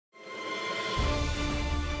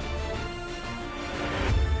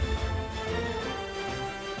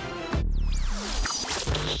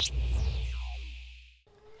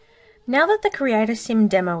Now that the Creator Sim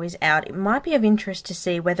demo is out, it might be of interest to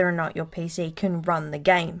see whether or not your PC can run the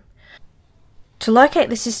game. To locate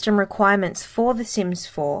the system requirements for The Sims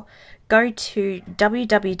 4, go to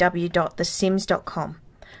www.thesims.com.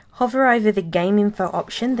 Hover over the Game Info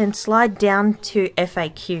option, then slide down to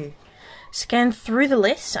FAQ. Scan through the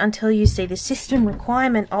list until you see the System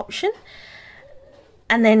Requirement option,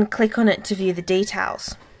 and then click on it to view the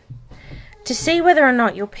details. To see whether or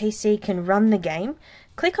not your PC can run the game,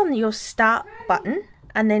 click on your Start button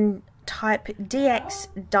and then type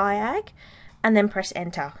DXDiag and then press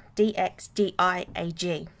Enter.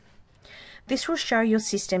 DXDiag. This will show your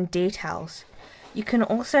system details. You can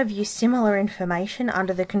also view similar information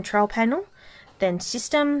under the Control panel, then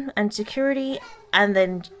System and Security, and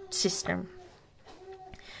then System.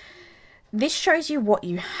 This shows you what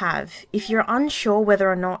you have. If you're unsure whether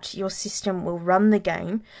or not your system will run the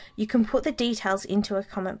game, you can put the details into a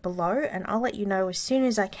comment below and I'll let you know as soon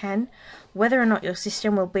as I can whether or not your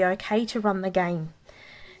system will be okay to run the game.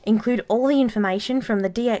 Include all the information from the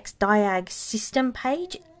DXDiag system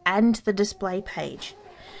page and the display page.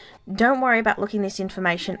 Don't worry about looking this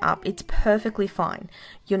information up, it's perfectly fine.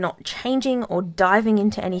 You're not changing or diving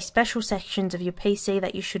into any special sections of your PC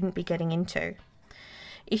that you shouldn't be getting into.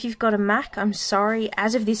 If you've got a Mac, I'm sorry,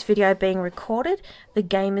 as of this video being recorded, the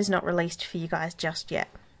game is not released for you guys just yet.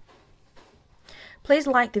 Please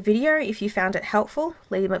like the video if you found it helpful,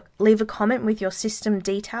 leave a comment with your system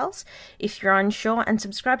details if you're unsure, and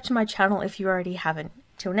subscribe to my channel if you already haven't.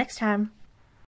 Till next time.